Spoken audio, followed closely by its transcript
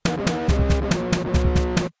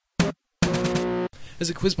This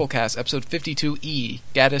is a Quizbowl cast, episode 52E,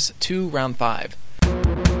 Gaddis 2, round 5.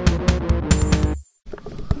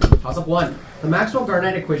 Toss-up 1. The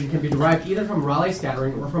Maxwell-Garnett equation can be derived either from Rayleigh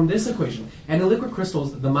scattering or from this equation. And in liquid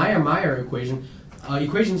crystals, the Meyer-Meyer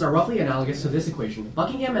equations are roughly analogous to this equation.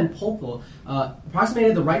 Buckingham and Pople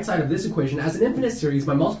approximated the right side of this equation as an infinite series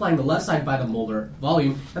by multiplying the left side by the molar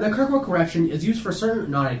volume, and the Kirchhoff correction is used for certain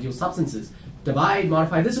non-ideal substances.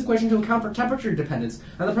 Modify this equation to account for temperature dependence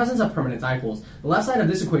and the presence of permanent dipoles. The left side of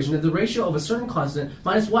this equation is the ratio of a certain constant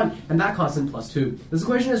minus 1 and that constant plus 2. This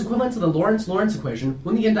equation is equivalent to the Lorentz equation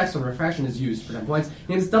when the index of refraction is used for 10 points,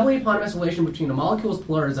 and is doubly eponymous relation between a molecule's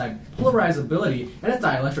polarizability and its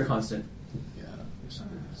dielectric constant.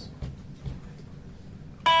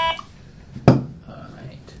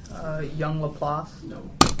 Young Laplace? No.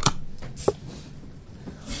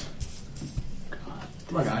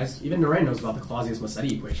 Come on, guys. Even Narain knows about the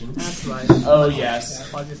Clausius-Massetti equation. That's right. Oh, yes. Yeah,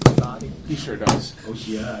 Clausius-Massetti. He sure does. Oh,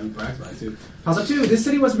 yeah. He brags about it, too. Toss-up 2. This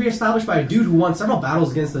city was reestablished by a dude who won several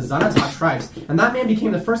battles against the Zanatat tribes, and that man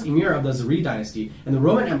became the first emir of the Zarid dynasty. In the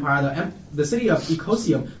Roman Empire, the city of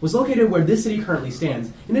Icosium was located where this city currently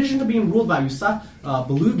stands. In addition to being ruled by Yusuf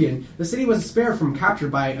Balugin, the city was spared from capture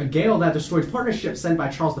by a gale that destroyed partner ships sent by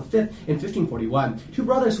Charles V in 1541. Two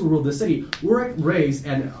brothers who ruled the city, Urik Reis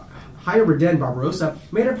and Hayreddin Barbarossa,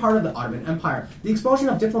 made it part of the Ottoman Empire. The expulsion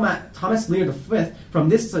of diplomat Thomas Leo V from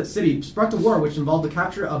this city sparked a war which involved the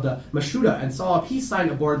capture of the Mashuda and saw a peace sign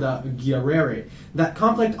aboard the Gyarere. That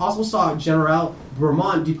conflict also saw General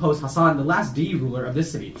Bourmont depose Hassan, the last D ruler of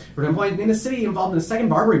this city. For example, in the city involved in the Second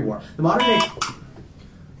Barbary War, the modern day...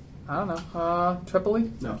 I don't know.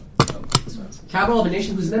 Tripoli? No. Capital of a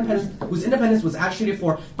nation whose independence was agitated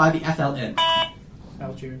for by the FLN.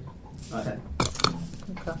 Algeria. 10.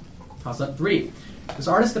 Okay. Toss-up 3. This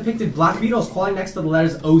artist depicted black beetles crawling next to the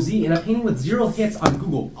letters OZ in a painting with 0 hits on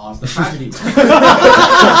Google. Oh, it's the tragedy.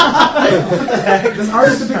 This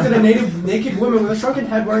artist depicted a naked woman with a shrunken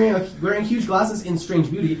head wearing huge glasses in Strange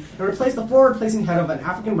Beauty, and replaced the forward-facing head of an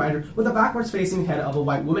African rider with a backwards-facing head of a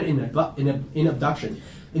white woman in Abduction.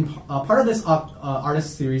 In part of this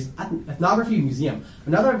artist's series, Ethnography Museum,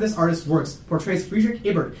 another of this artist's works portrays Friedrich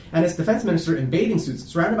Ebert and his defense minister in bathing suits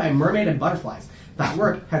surrounded by a mermaid and butterflies. That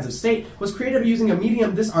work, Heads of State, was created using a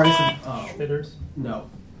medium this artist... Spitters? No.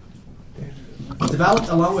 Developed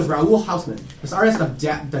along with Raoul Hausmann. This artist of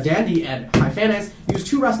the Dandy and Haifanes used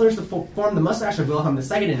two wrestlers to form the mustache of Wilhelm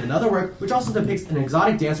II in another work, which also depicts an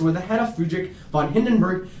exotic dancer with the head of Friedrich von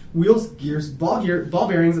Hindenburg, wheels, gears, ball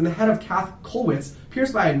bearings, and the head of Kath Kollwitz,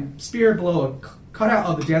 pierced by a spear below a cutout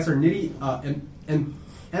of the dancer Nidhi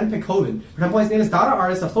and Pekoven. For example, his name is Dada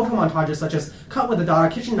artist of photo montages such as Cut with the Dada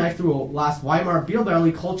Kitchen Knife through a last Weimar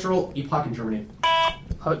Bierbarley cultural epoch in Germany.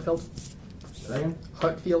 Hutfield? Say that again?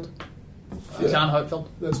 Hutfield? John Hutfield?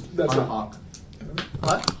 That's Hana Hawk.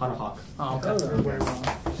 What? Hana Hawk. Oh,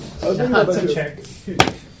 okay. That's a check.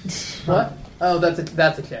 What? Oh, that's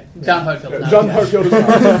a check. John Hutfield. John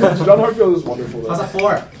Hartfield is wonderful. How's that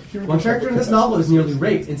 4? One character in this novel is nearly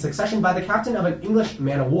raped in succession by the captain of an English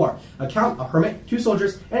man-of-war, a count, a hermit, 2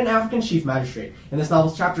 soldiers, and an African chief magistrate. In this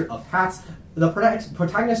novel's chapter of hats, the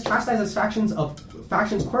protagonist chastises factions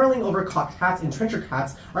quarreling over cocked hats and trencher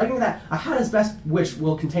hats, arguing that a hat is best which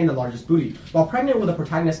will contain the largest booty. While pregnant with the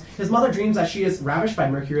protagonist, his mother dreams that she is ravished by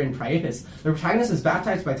Mercury and Priapus. The protagonist is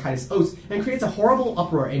baptized by Titus Oates and creates a horrible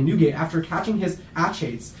uproar in Newgate after catching his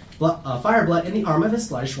achates, fire blood in the arm of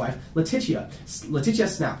his sluttish wife, Letitia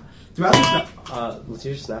Snap. Throughout this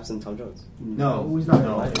Letitia Snaps and Tom Jones. No, he's not.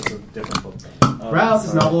 No, it's a different book. Throughout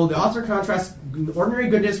this novel, the author contrasts ordinary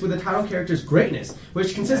goodness with the title character's greatness,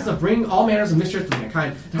 which consists of bringing all manners of mischief to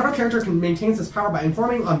mankind. The title character maintains his power by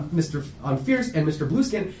informing on Fierce and Mr.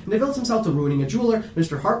 Blueskin, and devotes himself to ruining a jeweler,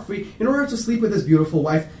 Mr. Heartfree, in order to sleep with his beautiful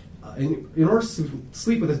wife.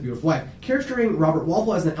 Caricaturing Robert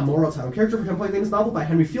Walpole as an immoral title character, for example, in this novel by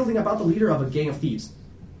Henry Fielding about the leader of a gang of thieves.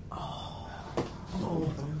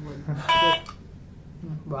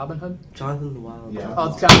 Robin Hood? Jonathan Wild. Yeah. Oh,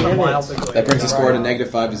 it's Jonathan Wild. That brings the score to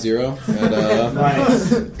 -5 to 0. And,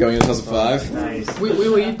 Nice. going into toss-up 5. Nice. We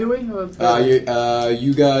lead, do we?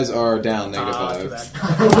 You guys are down -5.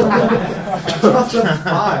 Toss-up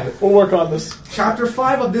 5. We'll work on this. Chapter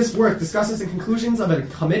 5 of this work discusses the conclusions of a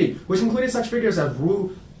committee, which included such figures as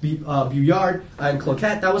Bouillard and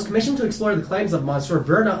Cloquet that was commissioned to explore the claims of Monsieur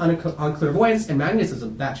Berna on clairvoyance and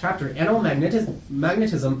magnetism. That chapter, Animal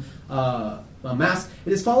Magnetism, Mask,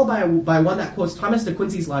 it is followed by one that quotes Thomas de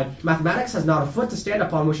Quincey's line, "Mathematics has not a foot to stand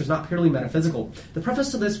upon which is not purely metaphysical." The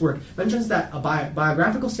preface to this work mentions that a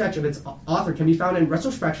biographical sketch of its author can be found in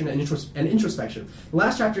retrospection and introspection. The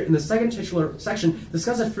last chapter in the second titular section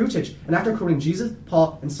discusses fruitage, and after quoting Jesus,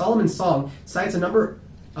 Paul, and Solomon's song, cites a number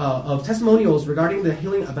of testimonials regarding the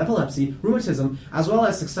healing of epilepsy, rheumatism, as well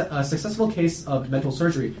as a successful case of mental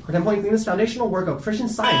surgery. Contemplating this foundational work of Christian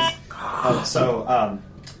Science. Oh, so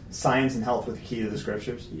Science and Health with the Key to the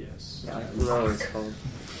Scriptures? Yes. Yeah. No, it's called.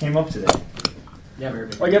 Came up today. Yeah, very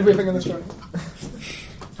big. Like everything in this journey.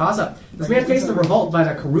 Toss up. This man faced a revolt by the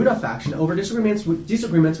Karuna faction over disagreements with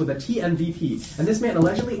the TMVP, and this man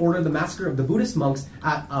allegedly ordered the massacre of the Buddhist monks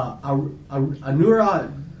at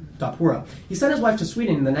Anuradhapura. He sent his wife to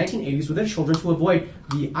Sweden in the 1980s with their children to avoid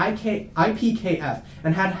the IPKF,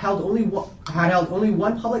 and had held only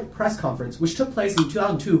one public press conference, which took place in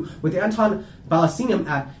 2002 with Anton Balasinum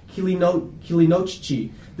at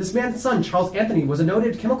Kilinochchi. This man's son, Charles Anthony, was a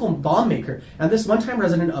noted chemical bomb maker, and this one-time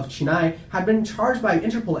resident of Chennai had been charged by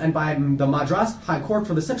Interpol and by the Madras High Court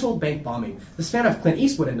for the central bank bombing. This fan of Clint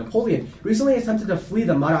Eastwood and Napoleon recently attempted to flee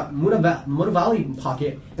the Mudavali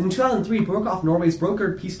pocket, and in 2003 broke off Norway's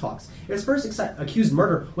brokered peace talks. His first accused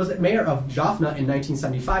murder was the mayor of Jaffna in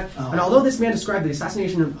 1975, and although this man described the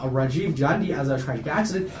assassination of Rajiv Gandhi as a tragic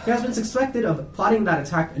accident, he has been suspected of plotting that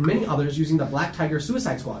attack and many others using the Black Tiger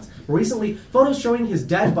suicide squads. More recently, photos showing his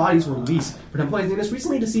dead bodies were released, pointing this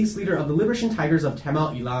recently deceased leader of the Liberation Tigers of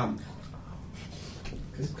Tamil Eelam.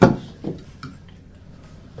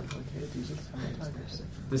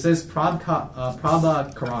 This is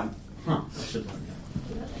Prabhakaran. Huh. I should learn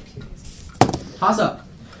that. Toss up.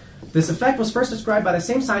 This effect was first described by the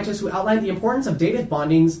same scientist who outlined the importance of dative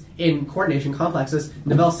bondings in coordination complexes,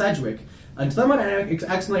 Neville Sedgwick. A thermodynamic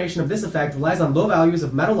explanation of this effect relies on low values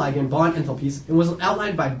of metal ligand bond enthalpies and was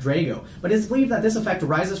outlined by Drago, but it is believed that this effect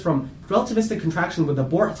arises from relativistic contraction with the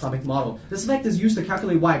Bohr atomic model. This effect is used to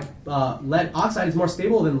calculate why lead oxide is more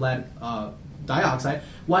stable than lead dioxide,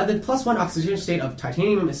 why the +1 oxidation state of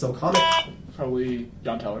titanium is so common. Probably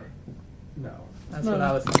Jan Teller. No. That's what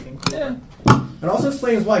I was thinking. Yeah. It also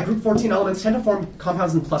explains why group 14 elements tend to form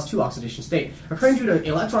compounds in +2 oxidation state, occurring due to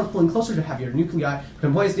electrons pulling closer to heavier nuclei.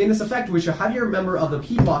 Components in this effect, which a heavier member of the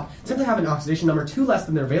p block tend to have an oxidation number 2 less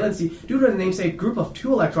than their valency due to the namesake group of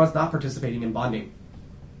 2 electrons not participating in bonding.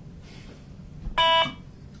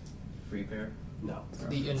 Free pair. No.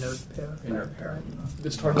 The inert pair. Inert pair.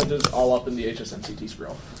 This tournament is all up in the HSMCT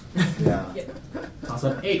scroll. Yeah. Toss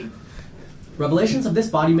up 8. Revelations of this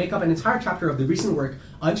body make up an entire chapter of the recent work,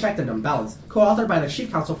 Unchecked and Unbalanced, co-authored by the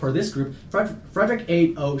chief counsel for this group, Frederick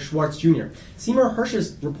A. O. Schwartz, Jr. Seymour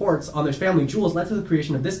Hersh's reports on their family jewels led to the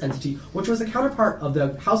creation of this entity, which was the counterpart of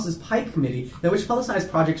the House's Pike Committee, which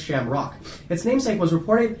publicized Project Shamrock. Its namesake was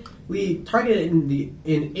reportedly targeted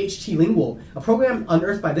in H.T. Lingual, a program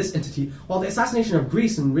unearthed by this entity, while the assassination of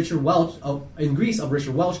Greece of Richard Welch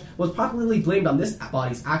was popularly blamed on this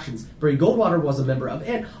body's actions. Barry Goldwater was a member of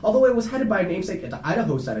it, although it was headed by a namesake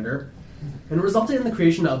Idaho senator, and resulted in the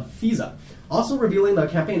creation of FISA, also revealing the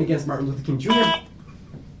campaign against Martin Luther King Jr.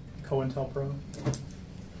 COINTELPRO.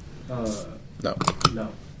 No. No.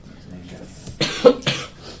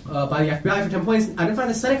 By the FBI for 10 points, identify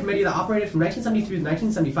the Senate committee that operated from 1973 to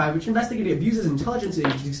 1975, which investigated abuses in intelligence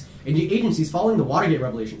agencies following the Watergate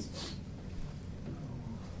revelations.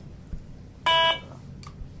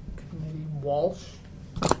 Committee Walsh.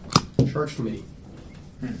 Church committee.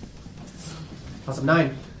 Toss up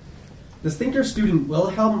 9. This thinker-student,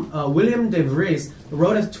 William de Vries,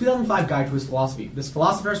 wrote a 2005 guide to his philosophy. This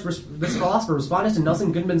philosopher responded to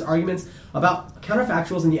Nelson Goodman's arguments about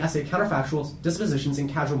counterfactuals in the essay Counterfactuals, Dispositions, and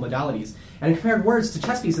Casual Modalities, and compared words to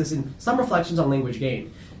chess pieces in some reflections on language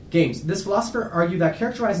games. This philosopher argued that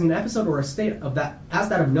characterizing an episode or a state of that as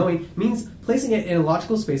that of knowing means placing it in a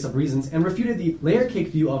logical space of reasons, and refuted the layer cake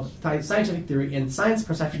view of scientific theory and science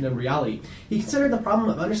perception of reality. He considered the problem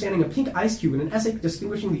of understanding a pink ice cube in an essay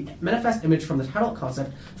distinguishing the manifest image from the title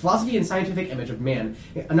concept, Philosophy and Scientific Image of Man.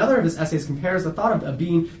 Another of his essays compares the thought of a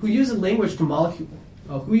being who uses language to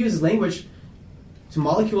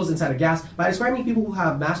molecules inside a gas by describing people who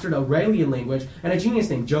have mastered Aurelian language, and a genius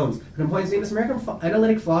named Jones, who employs this American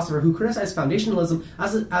analytic philosopher who criticized foundationalism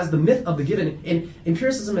as the myth of the given in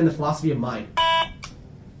empiricism and the philosophy of mind.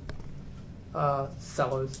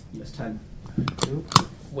 Sellers. Yes, 10.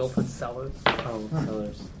 Wilfred Sellers. Oh,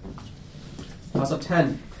 Sellers. Toss up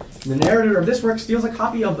 10. The narrator of this work steals a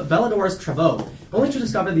copy of Bellador's Travaux, only to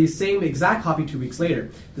discover the same exact copy 2 weeks later.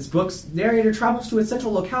 This book's narrator travels to its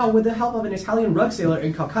central locale with the help of an Italian rug sailor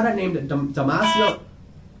in Calcutta named Damasio.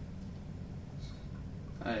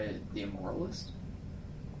 The Immortalist?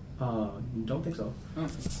 Don't think so. Oh.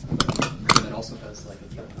 That also has like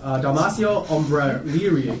a... Damasio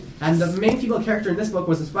Ombrelieri, and the main female character in this book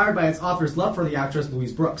was inspired by its author's love for the actress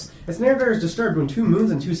Louise Brooks. Its narrator is disturbed when 2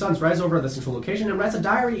 moons and 2 suns rise over the central location and writes a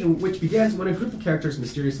diary in which begins when a group of characters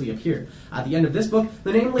mysteriously appear. At the end of this book,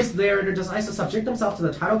 the nameless narrator decides to subject himself to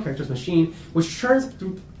the title character's machine, which turns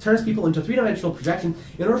people into 3-dimensional projection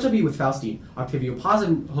in order to be with Faustine. Octavio Paz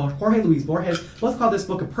and Jorge Luis Borges both call this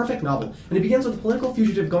book a perfect novel, and it begins with a political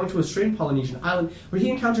fugitive going to a strange Polynesian island where he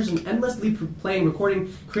encounters an endlessly playing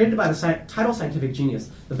recording created by the title scientific genius.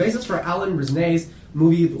 The basis for Alan Resnais'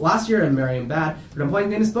 movie Last Year and Mariam Bad, but I'm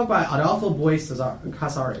pointing in this book by Adolfo Boy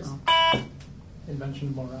Casares.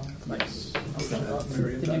 Invention morale. Nice.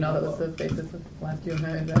 Did you know that was the basis of Last Year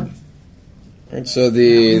Marion Bad? Alright, so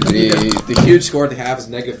the huge score at the half is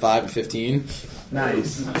 -5 and 15.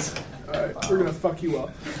 Nice. Alright, we're gonna fuck you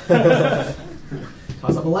up.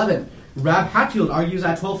 Toss up 11. Rab Hatfield argues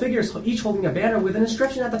that 12 figures, each holding a banner with an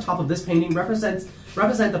inscription at the top of this painting, represent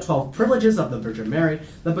the 12 privileges of the Virgin Mary.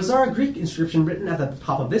 The bizarre Greek inscription written at the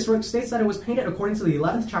top of this work states that it was painted according to the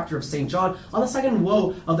 11th chapter of St. John on the second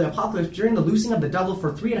woe of the apocalypse during the loosing of the devil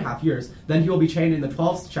for 3.5 years. Then he will be chained in the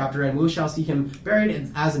 12th chapter, and we shall see him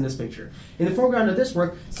buried as in this picture. In the foreground of this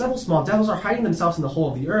work, several small devils are hiding themselves in the hole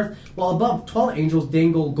of the earth, while above 12 angels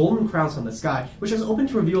dangle golden crowns from the sky, which is open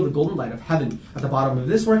to reveal the golden light of heaven. At the bottom of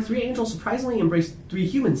this work, 3 angels surprisingly embrace 3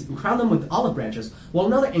 humans and crown them with olive branches, while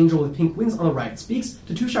another angel with pink wings on the right speaks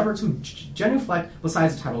to 2 shepherds who genuflect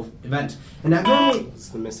besides the title event. And that normally... It's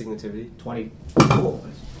the Mystic Nativity. 20.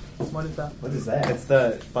 What is that? What is that? It's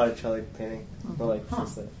the Botticelli painting. Or like,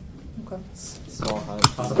 it's the Okay. small house.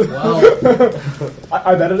 Toss up 12.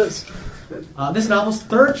 I bet it is. This novel's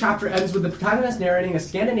 3rd chapter ends with the protagonist narrating a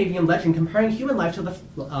Scandinavian legend comparing human life to the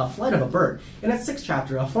flight of a bird. In its 6th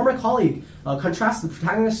chapter, a former colleague contrasts the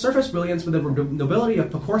protagonist's surface brilliance with the nobility of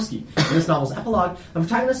Pokorsky. In this novel's epilogue, the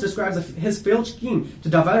protagonist describes his failed scheme to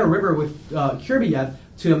divide a river with Kirbiev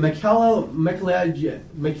to Mikhailovich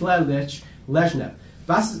Lezhnev.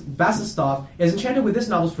 Basistov is enchanted with this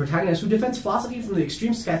novel's protagonist, who defends philosophy from the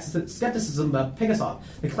extreme skepticism of Pigasov.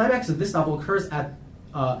 The climax of this novel occurs at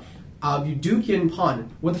Abudukin Pond,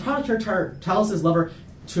 where the title character tells his lover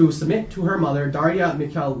to submit to her mother, Daria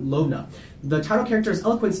Mikhailovna. The title character's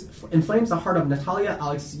eloquence inflames the heart of Natalia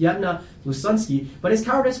Alexeyevna Lusunsky, but his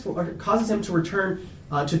cowardice causes him to return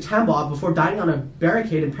to Tambov before dying on a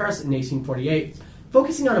barricade in Paris in 1848.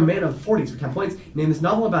 Focusing on a man of 40s for 10 points, name this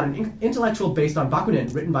novel about an intellectual based on Bakunin,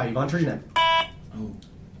 written by Ivan Turgenev.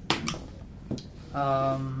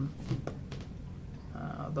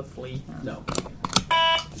 The Flea. No.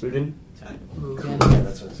 Budin? Mugen. Yeah,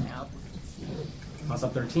 that's what it's Yeah. Toss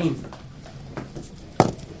up 13.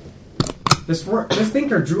 This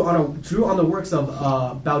thinker drew on the works of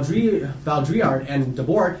Baudrillard and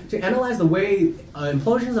Debord to analyze the way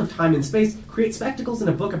implosions of time and space create spectacles in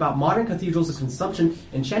a book about modern cathedrals of consumption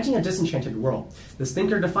enchanting a disenchanted world. This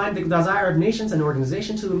thinker defined the desire of nations and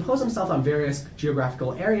organizations to impose himself on various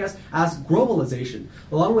geographical areas as globalization.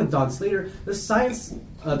 Along with Don Slater, this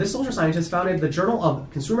social scientist founded the Journal of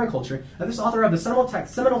Consumer Culture, and this author of the seminal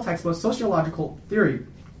textbook Sociological Theory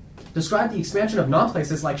described the expansion of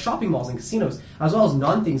non-places like shopping malls and casinos, as well as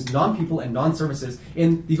non-things, non-people, and non-services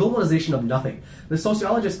in The Globalization of Nothing. The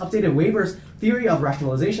sociologist updated Weber's theory of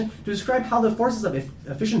rationalization to describe how the forces of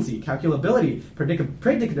efficiency, calculability,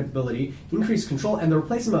 predictability, increased control, and the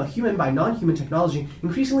replacement of human by non-human technology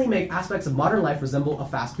increasingly make aspects of modern life resemble a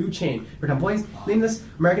fast food chain. For 10 points, name this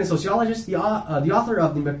American sociologist the author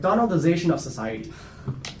of The McDonaldization of Society.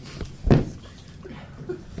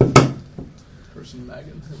 Person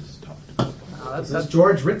Megan has talked. This is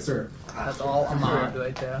George Ritzer. That's all Ahmad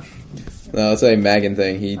right there. No, it's a Magan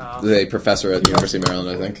thing. He's a professor at the University of Maryland,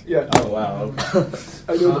 I think. Yeah. Oh, wow.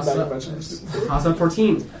 I know the Megan mentions. Toss up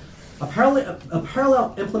 14. A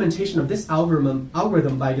parallel implementation of this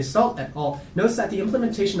algorithm by Gestalt et al. Notes that the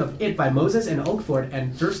implementation of it by Moses and Oakford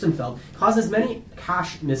and Durstenfeld causes many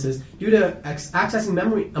cache misses due to accessing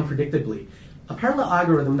memory unpredictably. a parallel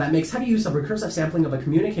algorithm that makes heavy use of recursive sampling of a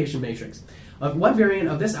communication matrix. One variant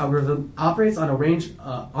of this algorithm operates on the range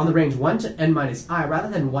 1 to n minus I rather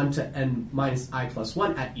than 1 to n minus I plus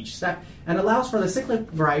 1 at each step, and allows for the cyclic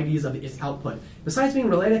varieties of its output. Besides being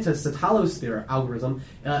related to Sotalo's theorem algorithm,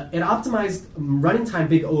 an optimized running time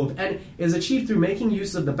big O of n is achieved through making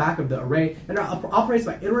use of the back of the array, and operates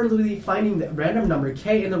by iteratively finding the random number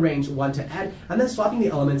k in the range 1 to n, and then swapping the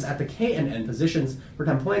elements at the k and n positions for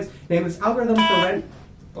 10 points. Name this algorithm for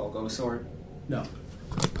Bulgosaur. No.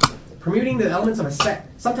 Permuting the elements of a set,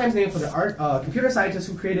 sometimes named for the computer scientist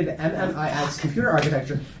who created the MMIX computer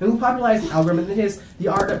architecture and who popularized the algorithm in The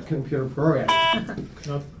Art of Computer Programming.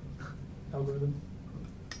 Knuth algorithm.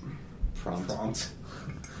 Prompt.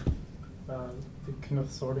 The Knuth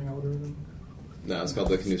sorting algorithm. No, it's called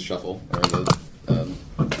the Knuth Shuffle, or the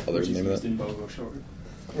other name of it. In Bulgosaur.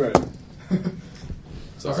 Right.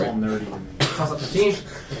 Sorry. all nerdy. Toss up 15.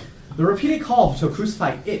 The repeated call to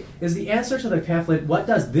crucify it is the answer to the pamphlet What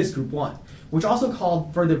Does This Group Want?, which also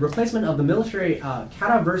called for the replacement of the military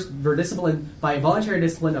kata discipline by voluntary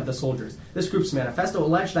discipline of the soldiers. This group's manifesto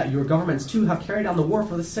alleged that your governments too have carried on the war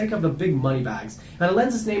for the sake of the big money bags, and it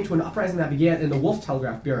lends its name to an uprising that began in the Wolf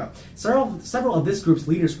Telegraph Bureau. Several of this group's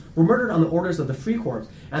leaders were murdered on the orders of the Free Corps,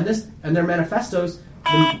 and their manifestos.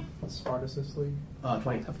 Spartacus League.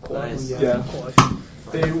 20. Of course. Yeah. Of course.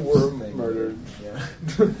 They were murdered Yeah.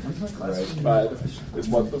 by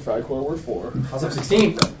what the Free Corps were for. Toss up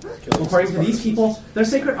 16. According to these people, their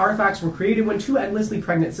sacred artifacts were created when two endlessly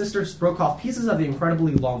pregnant sisters broke off pieces of the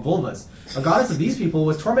incredibly long vulvas. A goddess of these people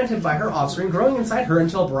was tormented by her offspring growing inside her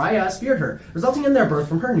until Bariah speared her, resulting in their birth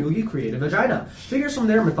from her newly created vagina. Figures from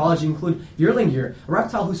their mythology include Yearlingir, a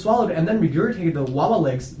reptile who swallowed and then regurgitated the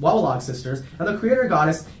Wawalog sisters, and the creator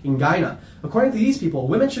goddess Ingaina. According to these people,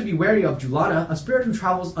 women should be wary of Julana, a spirit who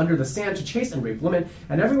travels under the sand to chase and rape women,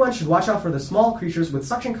 and everyone should watch out for the small creatures with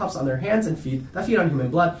suction cups on their hands and feet that feed on human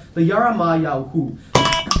blood, the Yaramayahu.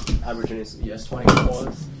 Aborigines. Yes, 20.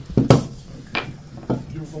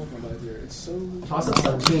 Your vocabulary, it's so... Toss up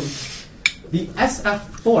 17. The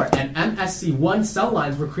SF4 and MSC1 cell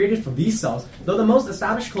lines were created from these cells, though the most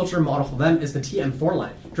established culture model for them is the TM4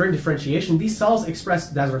 line. During differentiation, these cells express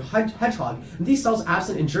desert hedgehog, and these cells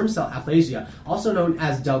absent in germ cell aplasia, also known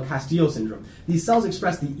as Del Castillo syndrome. These cells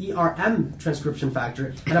express the ERM transcription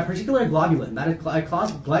factor and a particular globulin, that is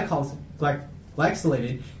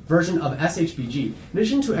glycosylated version of SHBG. In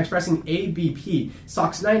addition to expressing ABP,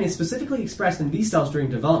 SOX9 is specifically expressed in these cells during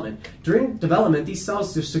development. During development, these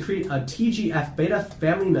cells secrete a TGF-beta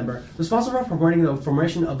family member responsible for promoting the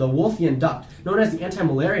formation of the Wolffian duct, known as the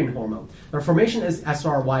anti-Mullerian hormone. Their formation is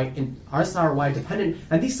SRY dependent,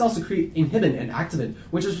 and these cells secrete inhibin and activin,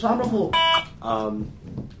 which is responsible. Are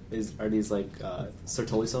these like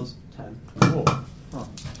Sertoli cells? 10. Cool.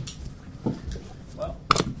 Well,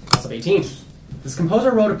 toss up 18. This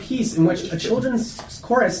composer wrote a piece in which a children's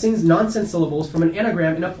chorus sings nonsense syllables from an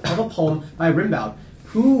anagram of a poem by Rimbaud,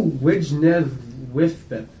 Who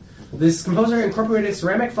Wijnewifith. This composer incorporated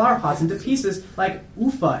ceramic flower pots into pieces like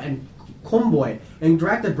Ufa and Komboy, and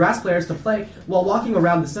directed brass players to play while walking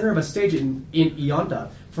around the center of a stage in Ionta.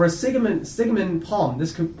 For a Sigmund Palm,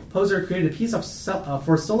 this composer created a piece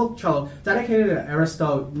for solo cello dedicated to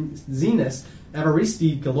Aristoxenus,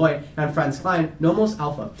 Evaristi Galois, and Franz Klein, Nomos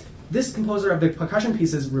Alpha. This composer of the percussion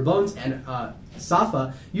pieces, Ribones and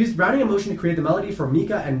Safa, used rounding and motion to create the melody for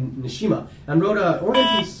Mika and Nishima, and wrote an organ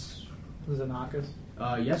piece. Xenakis.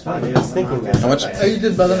 Yes, I right. was thinking that. How much? Oh, you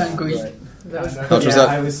did better than Greek. Right. That was How much was that?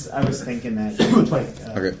 I was thinking that. 20.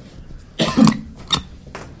 Okay.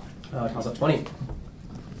 Toss up 20.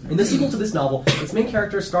 In the sequel to this novel, its main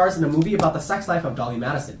character stars in a movie about the sex life of Dolly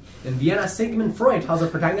Madison. In Vienna, Sigmund Freud tells the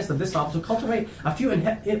protagonist of this novel to cultivate a few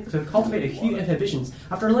inhibitions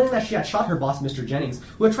after learning that she had shot her boss, Mr. Jennings,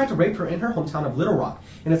 who had tried to rape her in her hometown of Little Rock.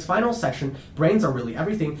 In its final section, Brains Are Really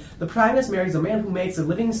Everything, the protagonist marries a man who makes a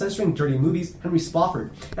living censoring dirty movies, Henry Spofford.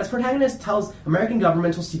 As protagonist tells American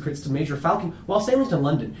governmental secrets to Major Falcon while sailing to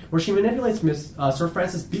London, where she manipulates Sir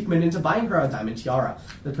Francis Beekman into buying her a diamond tiara.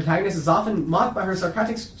 The protagonist is often mocked by her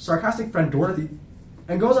sarcastic friend Dorothy,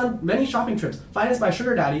 and goes on many shopping trips, financed by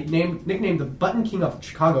Sugar Daddy, nicknamed the Button King of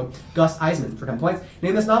Chicago, Gus Eisman, for 10 points.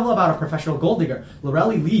 Named this novel about a professional gold digger,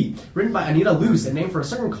 Lorelei Lee, written by Anita Luce, and named for a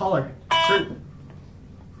certain caller.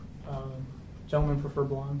 Gentlemen prefer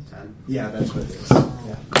blondes. 10. Yeah, that's what it is.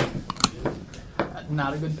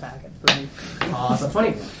 not a good packet for me. So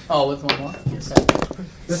 20. Oh, with one more? Yes.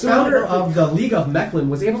 The founder of the League of Mechlin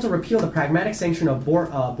was able to repeal the pragmatic sanction of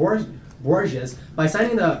Bourges by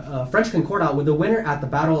signing the French Concordat with the winner at the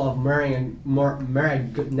Battle of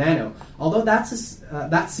Marignano. Although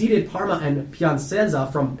that ceded Parma and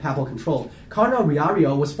Piacenza from papal control, Cardinal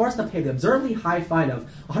Riario was forced to pay the absurdly high fine of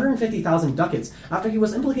 150,000 ducats after he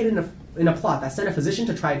was implicated in a plot that sent a physician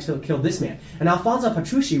to try to kill this man. And Alfonso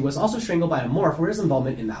Petrucci was also strangled by a Moor for his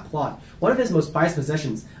involvement in that plot. One of his most prized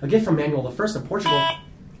possessions, a gift from Manuel I of Portugal. I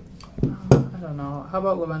don't know. How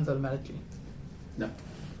about Lorenzo de' Medici? No.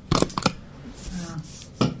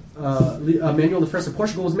 Manuel I of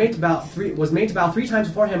Portugal was made to bow 3 times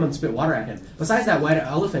before him and spit water at him. Besides that white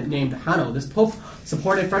elephant named Hanno, this pope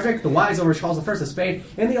supported Frederick the Wise over Charles I of Spain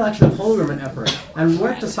in the election of Holy Roman Emperor, and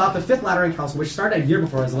worked to stop the Fifth Lateran Council, which started a year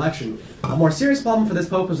before his election. A more serious problem for this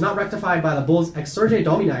pope was not rectified by the bulls Exsurge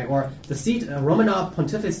Domini, or the seat Romana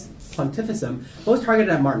Pontificum, both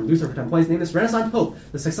targeted at Martin Luther for 10 points, named this Renaissance pope,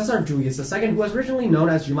 the successor of Julius II, who was originally known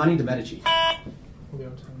as Giovanni de' Medici.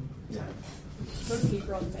 What do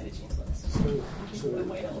people on the Medici's list? The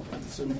white elephant.